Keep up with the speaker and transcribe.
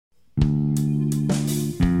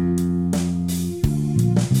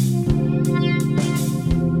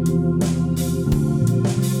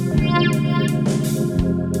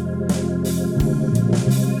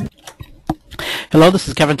Hello, this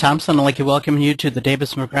is Kevin Thompson. I'd like to welcome you to the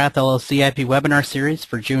Davis McGrath LLC IP webinar series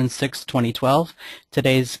for June 6, 2012.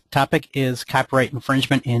 Today's topic is copyright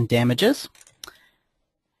infringement and damages.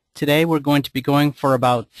 Today we're going to be going for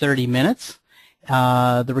about 30 minutes.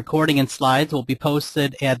 The recording and slides will be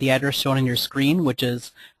posted at the address shown on your screen, which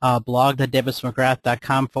is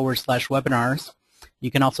blog.davismcgrath.com/webinars.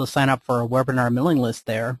 You can also sign up for a webinar mailing list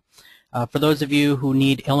there. For those of you who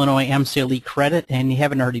need Illinois MCLE credit and you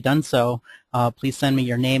haven't already done so, please send me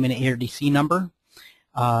your name and ARDC number.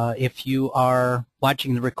 If you are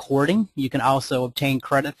watching the recording, you can also obtain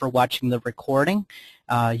credit for watching the recording.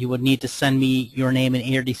 You would need to send me your name and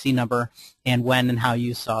ARDC number and when and how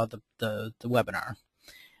you saw the webinar.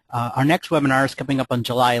 Our next webinar is coming up on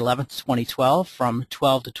July 11th, 2012 from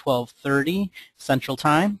 12 to 12:30 Central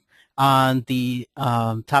Time on the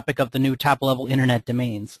topic of the new top-level internet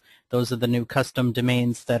domains. Those are the new custom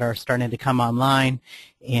domains that are starting to come online,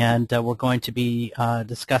 and we're going to be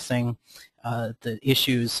discussing the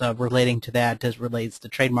issues relating to that as relates to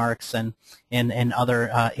trademarks and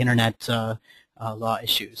other internet law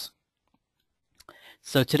issues.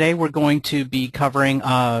 So today we're going to be covering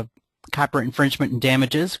copyright infringement and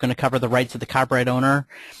damages. We're going to cover the rights of the copyright owner,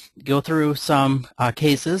 go through some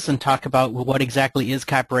cases and talk about what exactly is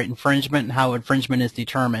copyright infringement and how infringement is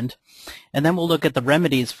determined. And then we'll look at the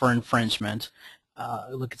remedies for infringement,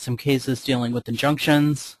 look at some cases dealing with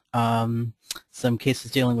injunctions, some cases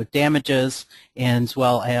dealing with damages, and as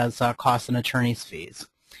well as costs and attorney's fees.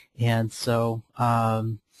 And so at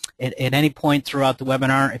any point throughout the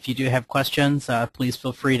webinar, if you do have questions, please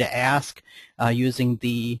feel free to ask using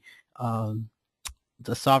the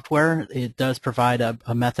software. It does provide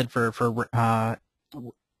a method for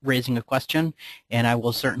raising a question, and I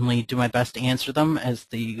will certainly do my best to answer them as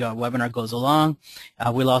the webinar goes along.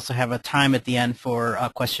 We'll also have a time at the end for a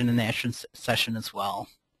question and answer session as well.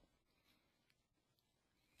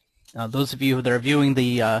 Those of you that are viewing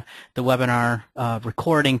the webinar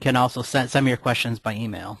recording can also send me your questions by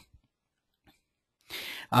email.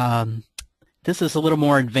 This is a little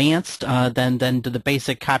more advanced than the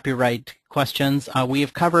basic copyright questions. We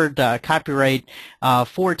have covered copyright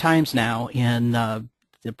 4 times now in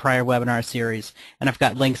the prior webinar series, and I've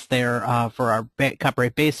got links there for our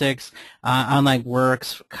copyright basics, online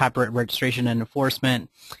works, copyright registration and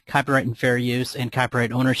enforcement, copyright and fair use, and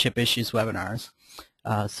copyright ownership issues webinars.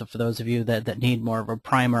 So for those of you that need more of a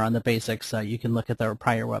primer on the basics, you can look at the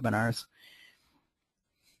prior webinars.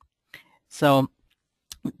 So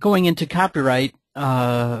going into copyright,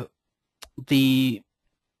 the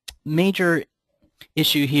major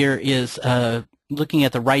issue here is looking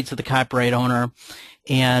at the rights of the copyright owner,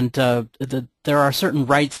 and there are certain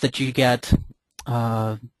rights that you get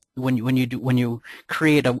when you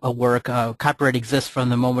create a work. Copyright exists from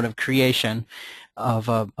the moment of creation of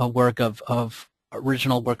a work of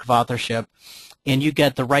original work of authorship, and you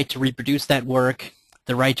get the right to reproduce that work,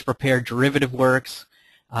 the right to prepare derivative works,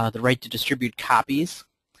 the right to distribute copies,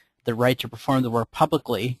 the right to perform the work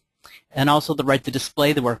publicly, and also the right to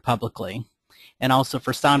display the work publicly. And also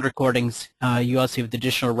for sound recordings, you also have the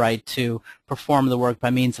additional right to perform the work by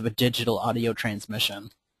means of a digital audio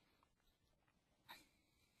transmission.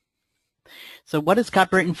 So what is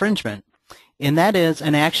copyright infringement? And that is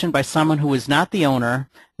an action by someone who is not the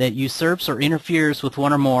owner that usurps or interferes with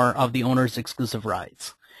one or more of the owner's exclusive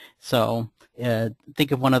rights. So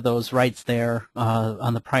think of one of those rights there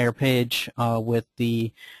on the prior page with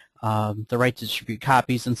the right to distribute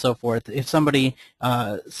copies and so forth. If somebody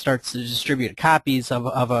starts to distribute copies of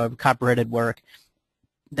a copyrighted work,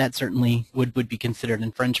 that certainly would be considered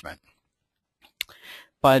infringement.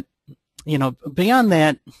 But beyond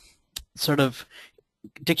that sort of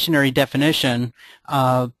dictionary definition,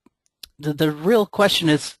 the real question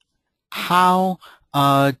is how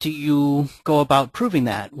do you go about proving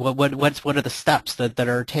that? What are the steps that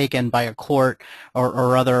are taken by a court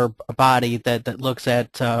or other body that looks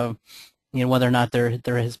at whether or not there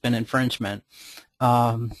has been infringement?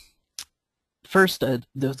 First,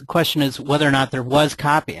 the question is whether or not there was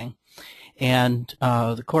copying, and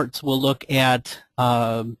the courts will look at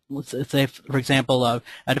let's say, for example, a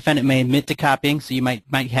defendant may admit to copying, so you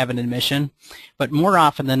might have an admission, but more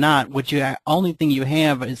often than not, only thing you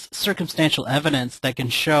have is circumstantial evidence that can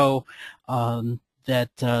show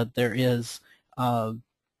that there is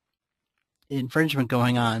infringement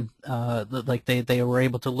going on. Like they were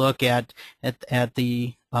able to look at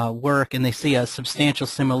the work, and they see a substantial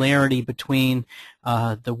similarity between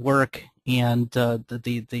the work and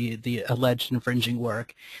the alleged infringing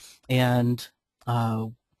work. And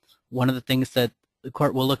one of the things that the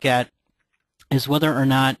court will look at is whether or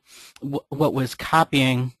not what was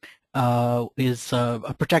copying is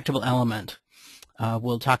a protectable element.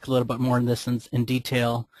 We'll talk a little bit more on this in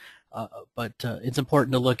detail, but it's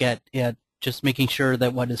important to look at just making sure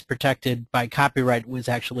that what is protected by copyright was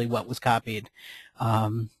actually what was copied.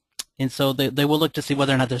 And so they will look to see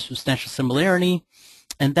whether or not there's substantial similarity,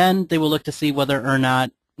 and then they will look to see whether or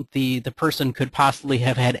not the person could possibly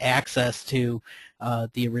have had access to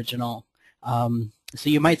the original. So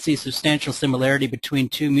you might see substantial similarity between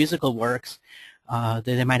two musical works.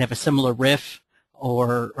 They might have a similar riff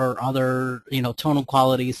or other tonal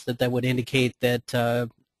qualities that would indicate that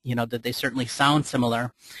that they certainly sound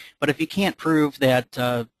similar. But if you can't prove that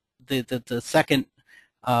the second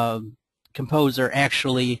composer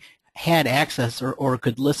actually had access or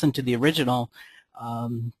could listen to the original,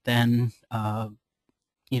 then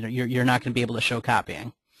you're not going to be able to show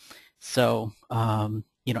copying. So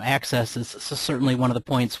access is certainly one of the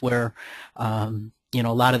points where a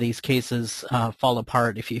lot of these cases fall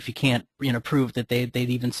apart. If you can't prove that they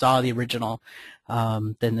even saw the original,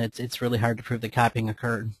 then it's really hard to prove that copying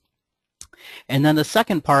occurred. And then the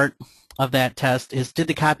second part of that test is, did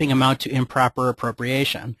the copying amount to improper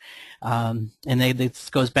appropriation? And this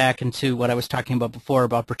goes back into what I was talking about before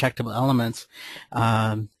about protectable elements.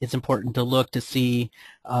 It's important to look to see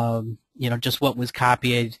just what was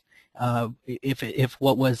copied. If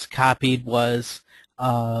what was copied was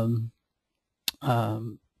the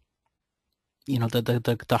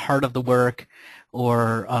heart of the work,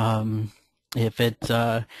 or if it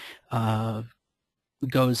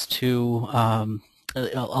goes to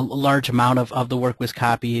a large amount of the work was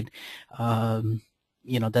copied,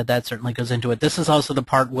 that certainly goes into it. This is also the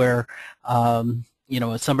part where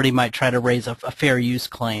somebody might try to raise a fair use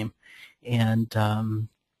claim, and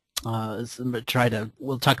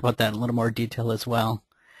we'll talk about that in a little more detail as well.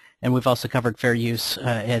 And we've also covered fair use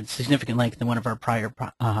at significant length in one of our prior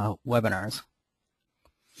webinars.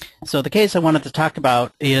 So the case I wanted to talk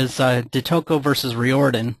about is DeTocco versus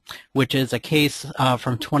Riordan, which is a case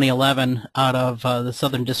from 2011 out of the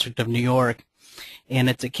Southern District of New York. And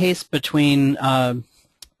it's a case between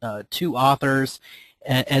two authors,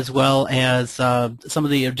 as well as some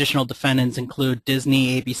of the additional defendants include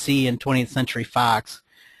Disney, ABC, and 20th Century Fox.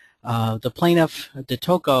 The plaintiff,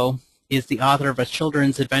 DeTocco, is the author of a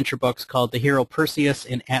children's adventure books called The Hero Perseus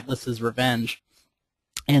and Atlas's Revenge.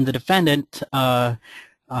 And the defendant, Rick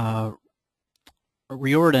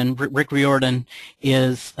Riordan,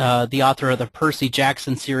 is the author of the Percy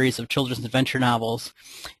Jackson series of children's adventure novels,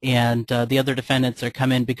 and the other defendants are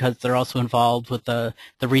come in because they're also involved with the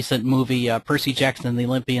recent movie Percy Jackson and the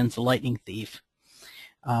Olympians, The Lightning Thief.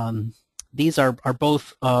 These are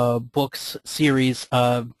both books series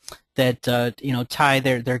that tie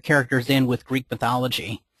their characters in with Greek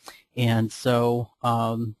mythology, and so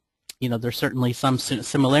there's certainly some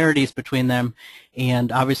similarities between them,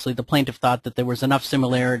 and obviously the plaintiff thought that there was enough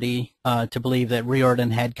similarity to believe that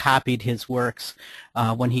Riordan had copied his works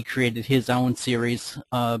when he created his own series,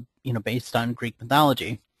 based on Greek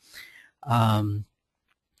mythology.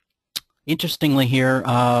 Interestingly here,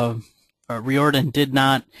 Riordan did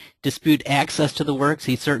not dispute access to the works.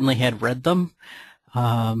 He certainly had read them,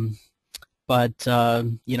 but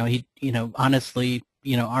he honestly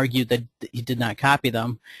argued that he did not copy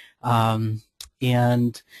them.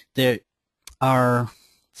 And there are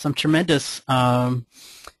some tremendous,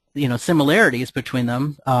 similarities between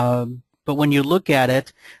them. But when you look at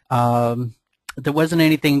it, there wasn't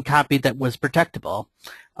anything copied that was protectable.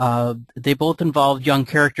 They both involved young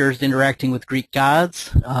characters interacting with Greek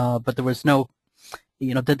gods, but there was no,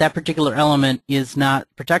 that particular element is not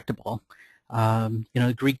protectable.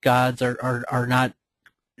 Greek gods are not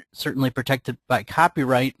certainly protected by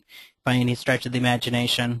copyright by any stretch of the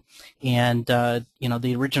imagination, and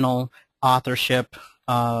the original authorship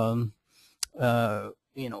came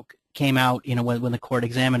out when the court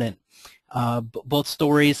examined it. Both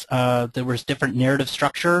stories, there was different narrative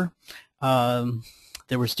structure,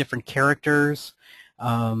 there was different characters.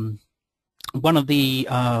 One of the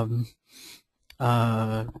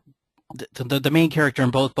main character in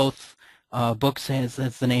both books has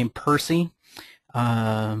the name Percy.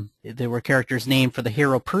 There were characters named for the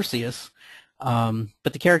hero Perseus, but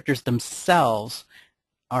the characters themselves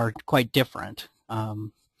are quite different.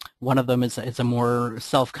 One of them is a more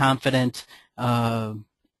self-confident,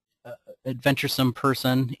 adventuresome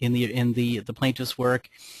person in the plaintiff's work,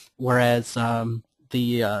 whereas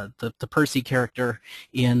the Percy character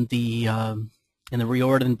in the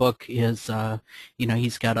Riordan book is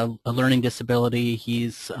he's got a learning disability.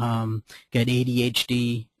 He's got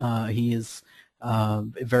ADHD. He is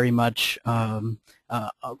very much a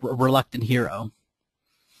reluctant hero.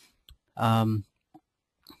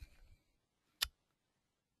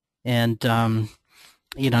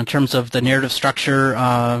 in terms of the narrative structure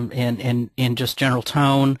and just general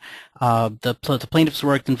tone, the plaintiff's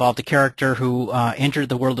work involved a character who entered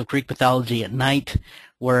the world of Greek mythology at night,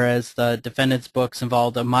 whereas the defendant's books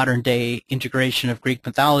involved a modern-day integration of Greek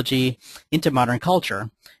mythology into modern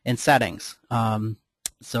culture and settings.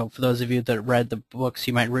 So for those of you that read the books,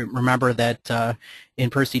 you might remember that in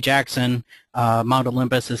Percy Jackson, Mount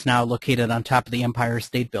Olympus is now located on top of the Empire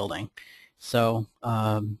State Building. So,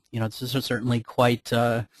 this is certainly quite,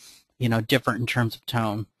 different in terms of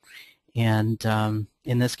tone. And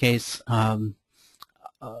in this case, the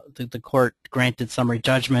court granted summary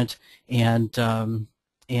judgment and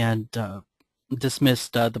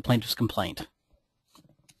dismissed the plaintiff's complaint.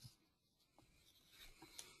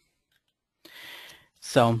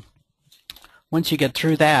 So, once you get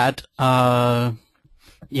through that,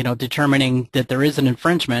 determining that there is an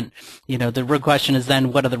infringement, the real question is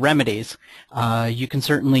then what are the remedies? You can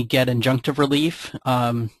certainly get injunctive relief.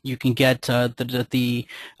 You can get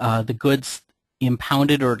the goods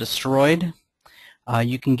impounded or destroyed.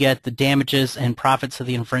 You can get the damages and profits of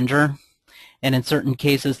the infringer. And in certain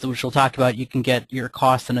cases, which we'll talk about, you can get your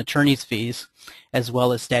costs and attorney's fees as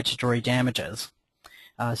well as statutory damages.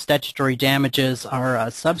 Statutory damages are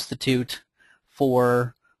a substitute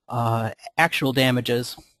for actual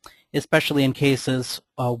damages, especially in cases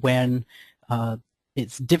when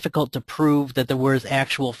it's difficult to prove that there was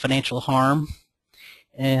actual financial harm,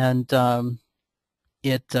 and the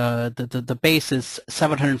base is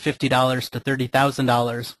 $750 to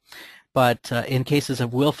 $30,000, but in cases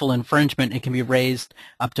of willful infringement, it can be raised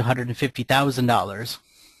up to $150,000,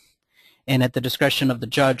 and at the discretion of the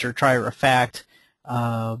judge or trier of fact,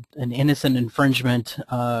 an innocent infringement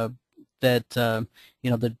that the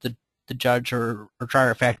judge or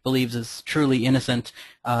trier of fact believes is truly innocent,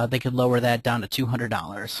 they could lower that down to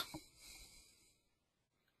 $200.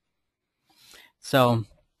 So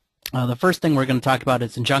the first thing we're going to talk about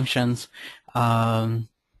is injunctions, and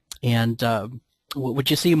what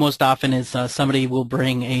you see most often is somebody will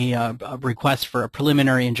bring a request for a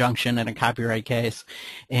preliminary injunction in a copyright case,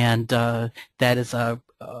 and that is a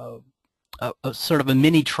sort of a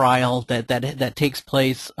mini trial that takes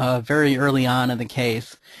place very early on in the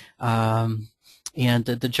case, and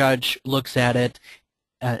the judge looks at it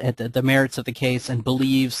at the merits of the case and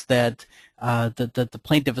believes that the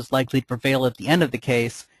plaintiff is likely to prevail at the end of the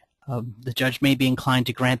case. The judge may be inclined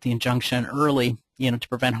to grant the injunction early, to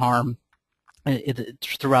prevent harm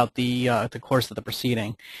throughout the course of the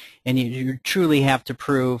proceeding, and you truly have to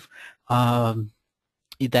prove that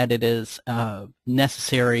it is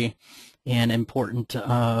necessary and important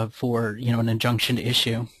for an injunction to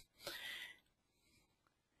issue.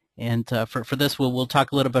 And for this, we'll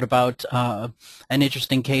talk a little bit about an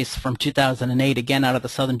interesting case from 2008, again out of the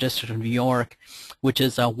Southern District of New York, which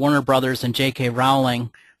is Warner Brothers and J.K.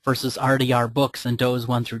 Rowling versus RDR Books and Does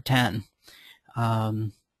 1 through 10.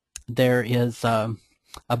 There is a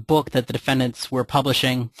book that the defendants were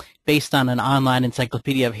publishing based on an online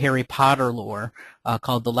encyclopedia of Harry Potter lore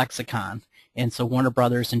called The Lexicon. And so Warner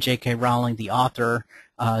Brothers and J.K. Rowling, the author,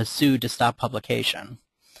 sued to stop publication.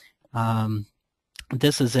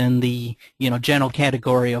 This is in the general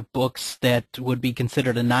category of books that would be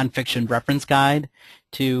considered a nonfiction reference guide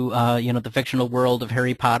to the fictional world of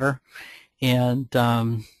Harry Potter. And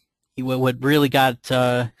what really got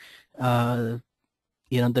the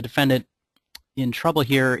defendant in trouble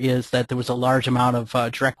here is that there was a large amount of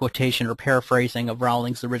direct quotation or paraphrasing of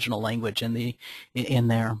Rowling's original language in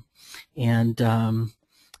there. And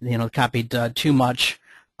copied too much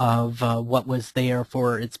of what was there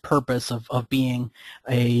for its purpose of being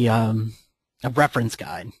a reference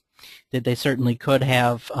guide. That they certainly could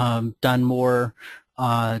have done more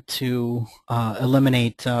to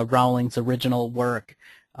eliminate Rowling's original work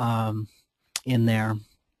in there.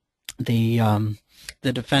 The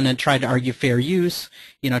defendant tried to argue fair use,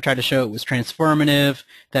 tried to show it was transformative,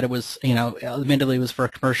 that it was, admittedly was for a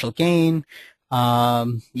commercial gain.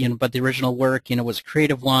 But the original work, was a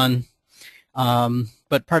creative one.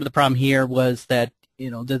 But part of the problem here was that,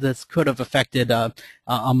 that this could have affected a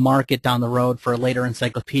market down the road for a later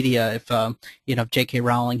encyclopedia if, if J.K.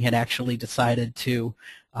 Rowling had actually decided to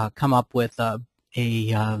come up with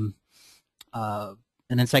an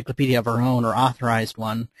encyclopedia of her own or authorized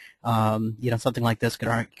one. Something like this could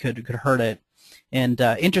hurt it. And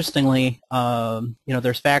interestingly,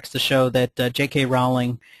 there's facts to show that J.K.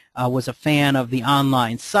 Rowling was a fan of the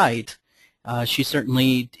online site. She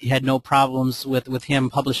certainly had no problems with him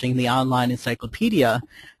publishing the online encyclopedia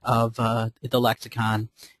of the Lexicon,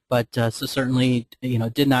 but so certainly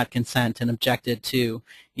did not consent and objected to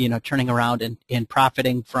turning around and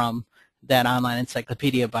profiting from that online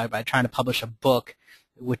encyclopedia by trying to publish a book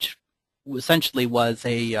which essentially was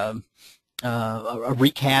a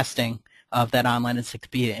recasting of that online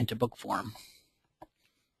encyclopedia into book form.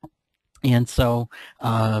 And so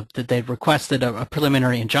that they requested a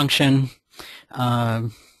preliminary injunction.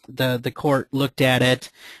 The court looked at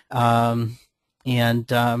it, and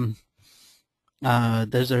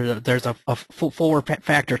there's a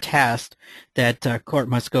four-factor test that court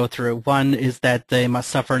must go through. One is that they must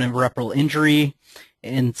suffer an irreparable injury,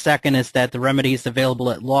 and second is that the remedies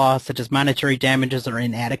available at law, such as monetary damages, are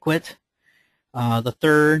inadequate. The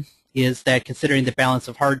third is that, considering the balance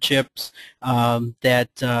of hardships, that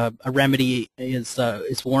a remedy is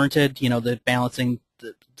warranted. You know, the balancing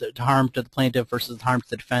the harm to the plaintiff versus the harm to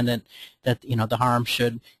the defendant. That, you know, the harm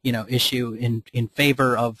should, you know, issue in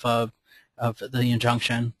favor of the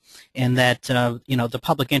injunction, and that you know, the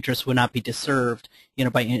public interest would not be disturbed, you know,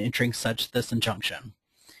 by entering this injunction.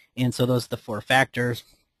 And so those are the four factors.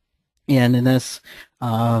 And in this,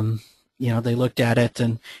 you know, they looked at it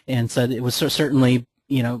and said it was certainly,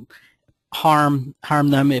 you know, harm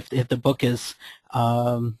them if the book is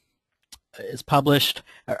published.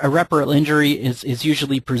 Irreparable injury is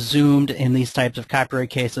usually presumed in these types of copyright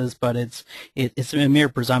cases, but it's a mere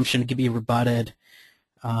presumption. It can be rebutted.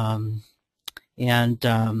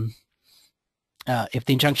 If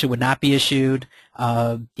the injunction would not be issued,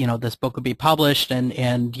 you know, this book would be published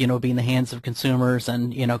and you know, be in the hands of consumers,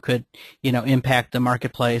 and, you know, could, you know, impact the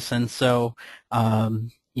marketplace. And so,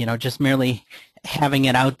 you know, just merely having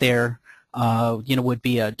it out there, you know, would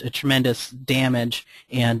be a tremendous damage,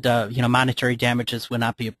 and you know, monetary damages would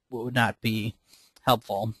not be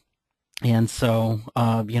helpful. And so,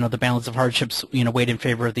 you know, the balance of hardships, you know, weighed in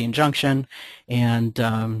favor of the injunction, and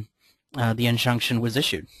the injunction was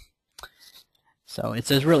issued. So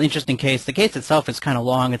it's a really interesting case. The case itself is kind of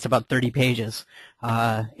long. It's about 30 pages,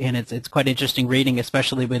 and it's quite interesting reading,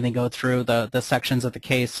 especially when they go through the sections of the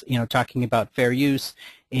case, you know, talking about fair use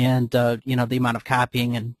and you know, the amount of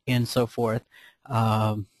copying and so forth.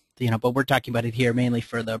 You know, but we're talking about it here mainly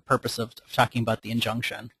for the purpose of talking about the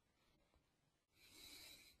injunction.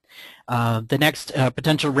 The next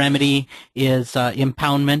potential remedy is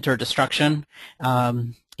impoundment or destruction.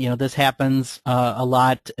 You know, this happens a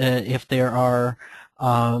lot if there are,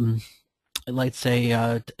 let's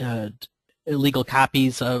say, illegal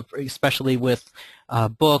copies of, especially with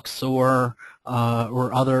books or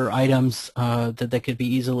other items that could be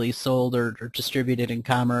easily sold or distributed in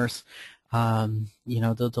commerce. You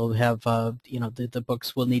know, they'll have, you know, the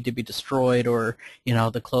books will need to be destroyed, or, you know,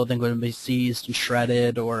 the clothing will be seized and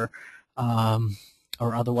shredded, or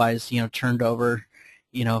otherwise, you know, turned over,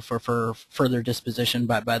 you know, for further disposition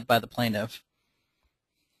by the plaintiff.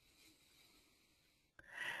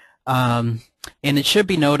 And it should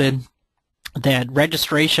be noted that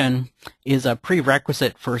registration is a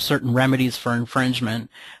prerequisite for certain remedies for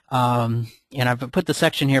infringement. And I've put the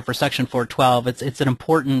section here for Section 412. It's an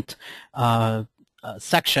important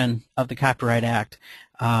section of the Copyright Act,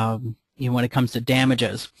 you know, when it comes to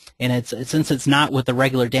damages. And since it's not with the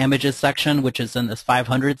regular damages section, which is in this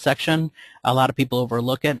 500 section, a lot of people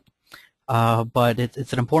overlook it. But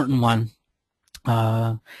it's an important one,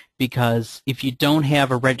 because if you don't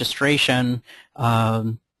have a registration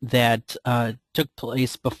that took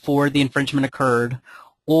place before the infringement occurred,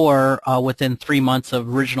 or within 3 months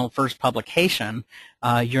of original first publication,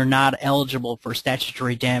 you're not eligible for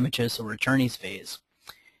statutory damages or attorney's fees.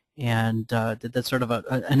 And that's sort of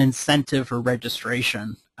an incentive for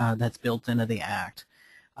registration that's built into the Act.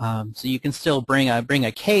 So you can still bring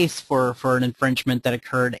a case for an infringement that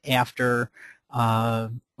occurred after,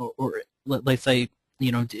 or let's say,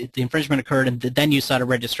 you know, the infringement occurred and then you sought a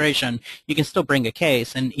registration. You can still bring a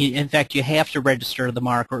case, and in fact, you have to register the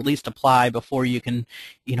mark, or at least apply, before you can,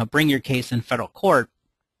 you know, bring your case in federal court.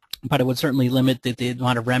 But it would certainly limit the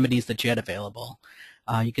amount of remedies that you had available.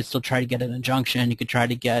 You could still try to get an injunction. You could try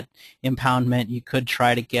to get impoundment. You could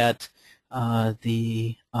try to get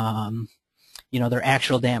you know, their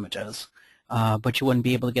actual damages, but you wouldn't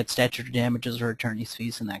be able to get statutory damages or attorney's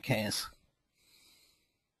fees in that case.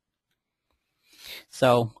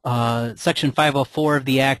 So Section 504 of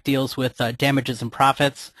the Act deals with damages and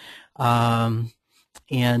profits, and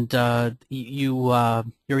you're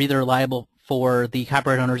either liable for the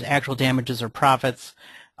copyright owner's actual damages or profits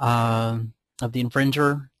of the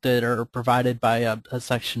infringer that are provided by a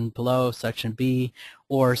section below, Section B,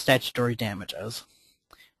 or statutory damages,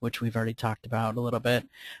 which we've already talked about a little bit.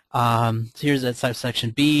 So here's that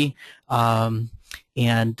Section B, and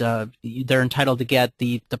they're entitled to get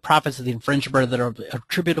the profits of the infringer that are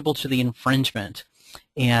attributable to the infringement.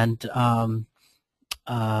 And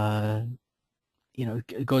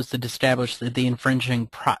it goes to establish the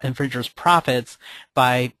infringer's profits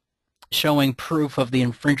by showing proof of the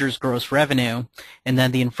infringer's gross revenue, and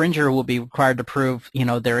then the infringer will be required to prove,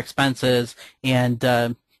 their expenses and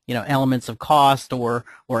elements of cost or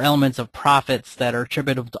elements of profits that are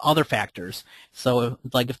attributable to other factors. So,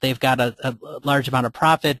 like if they've got a large amount of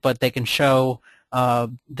profit, but they can show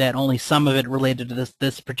that only some of it related to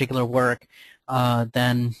this particular work,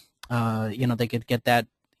 then they could get that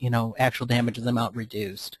actual damages amount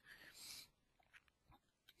reduced.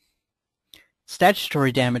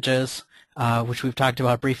 Statutory damages, which we've talked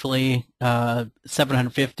about briefly,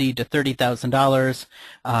 $750 to $30,000,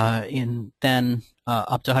 and then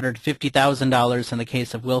up to $150,000 in the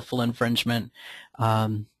case of willful infringement.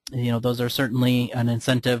 Those are certainly an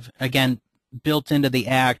incentive, again, built into the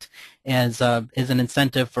Act as an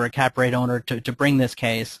incentive for a copyright owner to bring this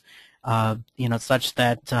case, such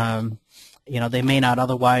that they may not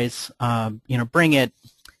otherwise bring it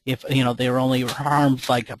if they were only harmed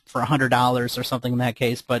like for $100 or something in that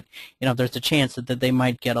case, but there's a chance that they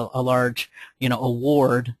might get a large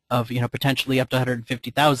award of potentially up to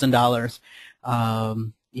 $150,000.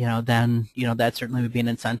 Then that certainly would be an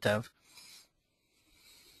incentive.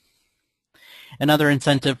 Another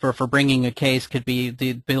incentive for bringing a case could be the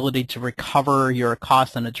ability to recover your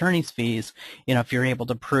costs and attorney's fees, if you're able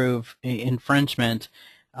to prove infringement.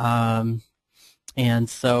 And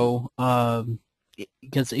so,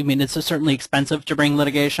 because it's certainly expensive to bring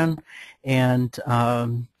litigation, and by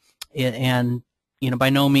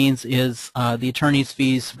no means is the attorney's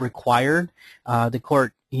fees required. The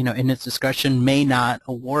court, in its discretion, may not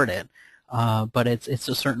award it, but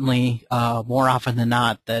it's certainly more often than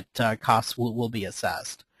not that costs will be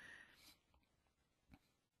assessed.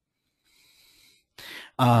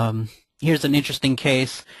 Here's an interesting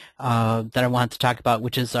case that I want to talk about,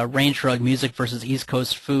 which is Range Drug Music versus East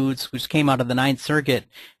Coast Foods, which came out of the Ninth Circuit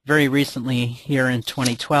very recently here in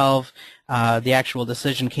 2012. The actual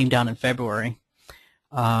decision came down in February.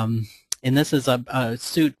 And this is a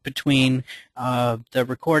suit between the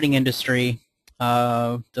recording industry.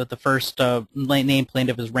 The first named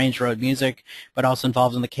plaintiff is Range Drug Music, but also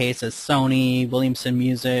involved in the case is Sony, Williamson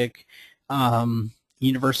Music,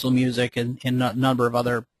 Universal Music, and a number of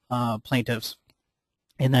other plaintiffs.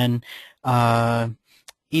 And then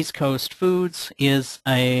East Coast Foods is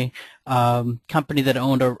a company that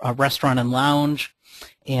owned a restaurant and lounge,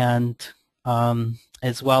 and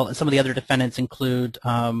as well as some of the other defendants include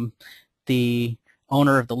the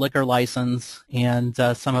owner of the liquor license and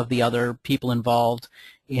some of the other people involved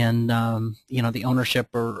in the ownership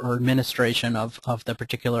or administration of the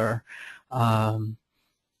particular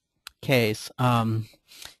case.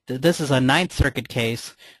 This is a Ninth Circuit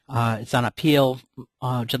case. It's on appeal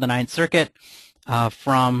to the Ninth Circuit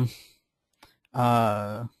from,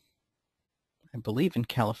 I believe, in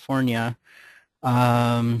California.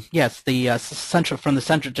 Yes, from the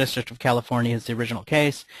Central District of California is the original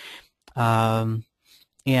case, and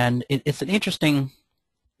it's an interesting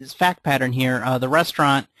fact pattern here. The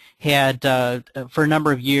restaurant had, for a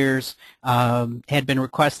number of years, had been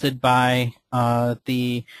requested by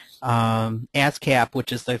the ASCAP,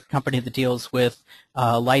 which is the company that deals with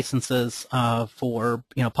licenses for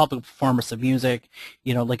public performance of music.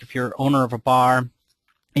 Like if you're owner of a bar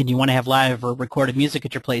and you want to have live or recorded music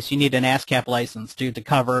at your place, you need an ASCAP license to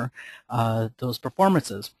cover those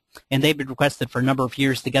performances. And they've been requested for a number of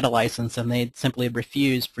years to get a license, and they simply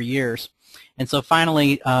refused for years. And so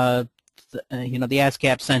finally, the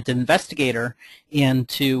ASCAP sent an investigator in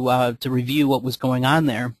to review what was going on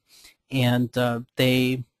there, and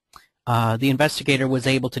the investigator was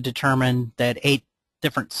able to determine that 8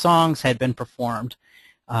 different songs had been performed.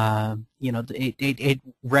 Eight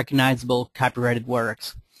recognizable copyrighted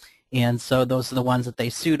works, and so those are the ones that they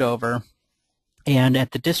sued over. And at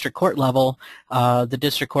the district court level, the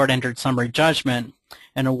district court entered summary judgment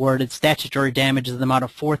and awarded statutory damages in the amount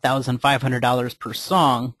of $4,500 per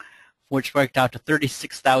song, which worked out to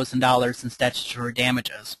 $36,000 in statutory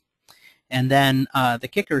damages. And then the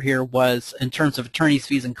kicker here was, in terms of attorney's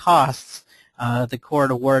fees and costs, the court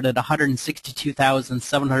awarded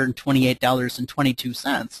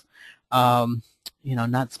 $162,728.22.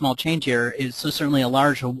 Not small change here. It's certainly a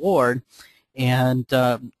large award. And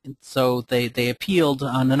so they appealed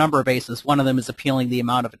on a number of bases. One of them is appealing the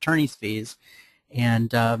amount of attorney's fees,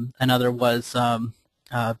 and another was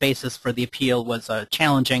basis for the appeal was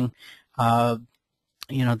challenging the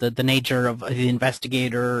nature of the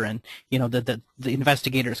investigator and the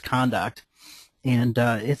investigator's conduct. And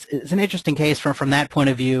it's an interesting case from that point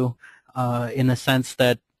of view, in the sense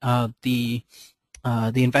that the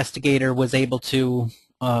investigator was able to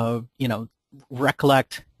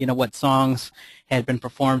recollect what songs had been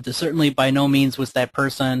performed. Certainly, by no means was that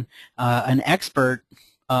person an expert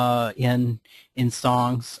in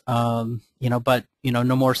songs, but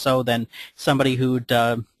no more so than somebody who'd,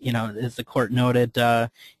 as the court noted,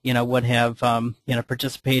 would have,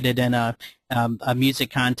 participated in a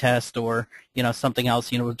music contest or something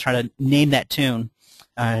else, would try to name that tune.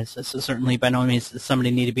 So certainly, by no means does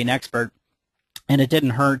somebody need to be an expert. And it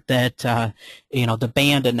didn't hurt that the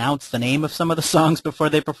band announced the name of some of the songs before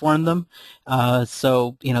they performed them.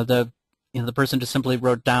 So the person just simply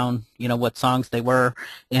wrote down what songs they were.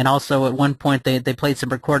 And also at one point they played some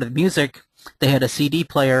recorded music. They had a CD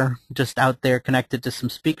player just out there connected to some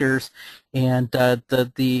speakers, and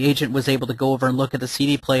the agent was able to go over and look at the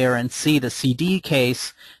CD player and see the CD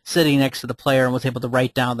case sitting next to the player, and was able to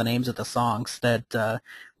write down the names of the songs that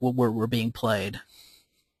were being played.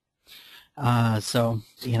 So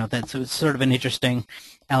that's sort of an interesting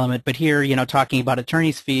element. But here, talking about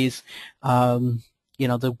attorney's fees, the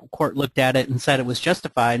court looked at it and said it was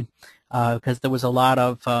justified because there was a lot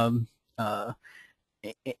of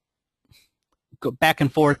back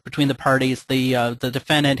and forth between the parties. The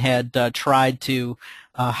defendant had tried to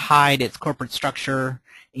hide its corporate structure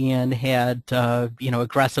and had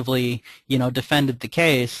aggressively defended the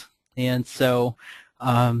case, and so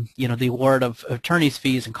the award of attorney's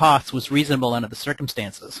fees and costs was reasonable under the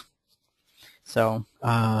circumstances. So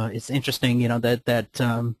it's interesting, that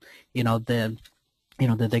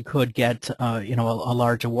they could get a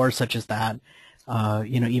large award such as that,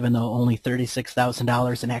 even though only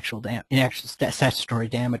 $36,000 in actual statutory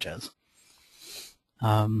damages.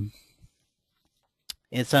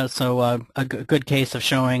 It's also a good case of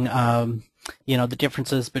showing the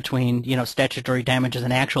differences between statutory damages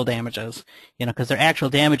and actual damages, because their actual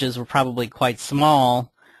damages were probably quite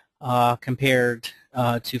small compared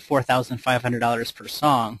to $4,500 per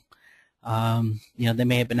song. They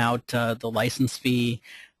may have been out the license fee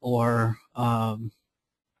or some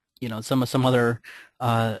other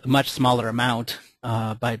much smaller amount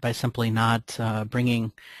by simply not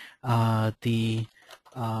bringing the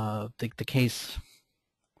case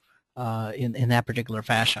in that particular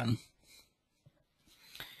fashion.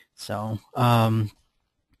 So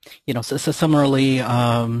so similarly,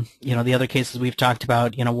 the other cases we've talked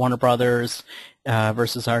about, Warner Brothers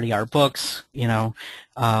versus RDR Books, if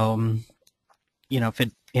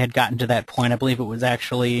it had gotten to that point, I believe it was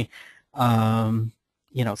actually,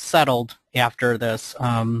 settled after this.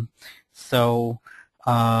 So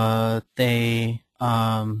they,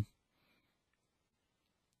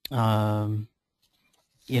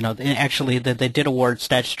 actually they did award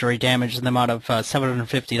statutory damage in the amount of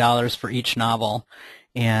 $750 for each novel,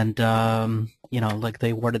 and like they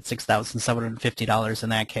awarded $6,750 in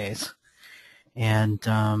that case. And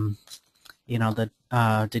the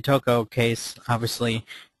DeTocco case obviously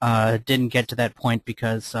didn't get to that point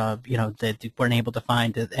because they weren't able to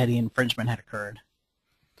find that any infringement had occurred.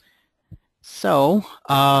 So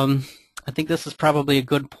I think this is probably a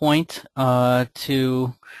good point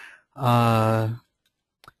to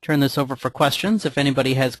turn this over for questions. If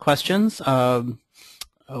anybody has questions,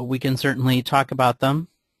 we can certainly talk about them.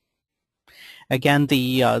 Again,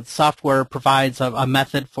 the software provides a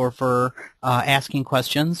method for asking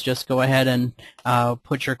questions. Just go ahead and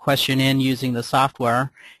put your question in using the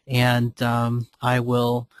software, and I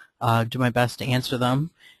will do my best to answer them.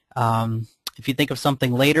 If you think of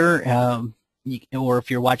something later, or if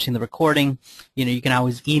you're watching the recording, you can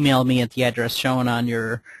always email me at the address shown on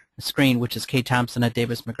your screen, which is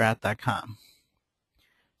ktompson@davismcgrath.com.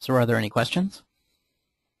 So are there any questions?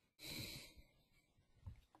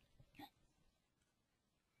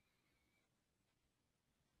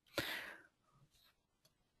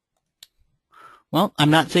 Well,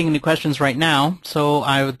 I'm not seeing any questions right now, so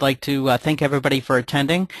I would like to thank everybody for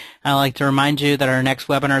attending. I'd like to remind you that our next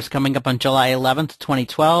webinar is coming up on July 11th,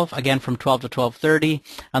 2012, again from 12 to 12:30,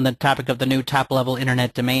 on the topic of the new top-level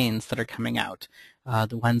Internet domains that are coming out.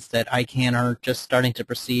 The ones that ICANN are just starting to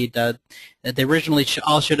proceed. They originally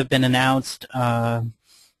all should have been announced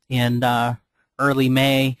in early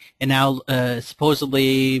May, and now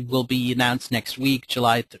supposedly will be announced next week, June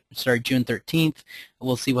 13th.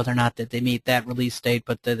 We'll see whether or not that they meet that release date,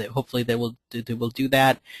 but hopefully they will do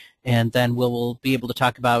that, and then we'll be able to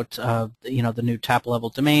talk about the new top-level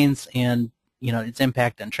domains and its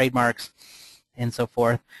impact on trademarks and so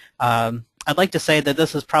forth. I'd like to say that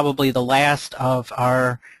this is probably the last of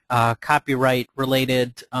our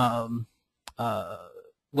copyright-related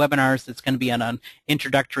webinars that's going to be on an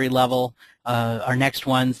introductory level. Our next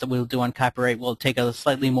ones that we'll do on copyright will take a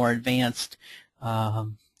slightly more advanced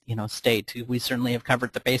state. We certainly have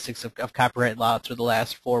covered the basics of copyright law through the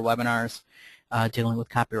last 4 webinars. dealing with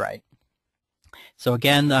copyright. So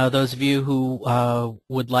again, those of you who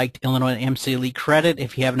would like Illinois MC Elite credit,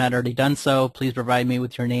 if you have not already done so, please provide me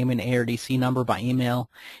with your name and ARDC number by email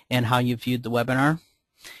and how you viewed the webinar.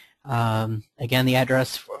 Again, the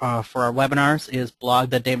address for our webinars is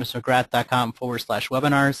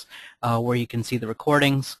blog.davismcgrath.com/webinars, where you can see the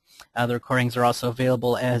recordings. The recordings are also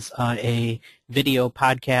available as a video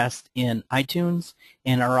podcast in iTunes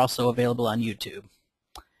and are also available on YouTube.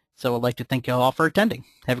 So I'd like to thank you all for attending.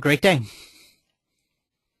 Have a great day.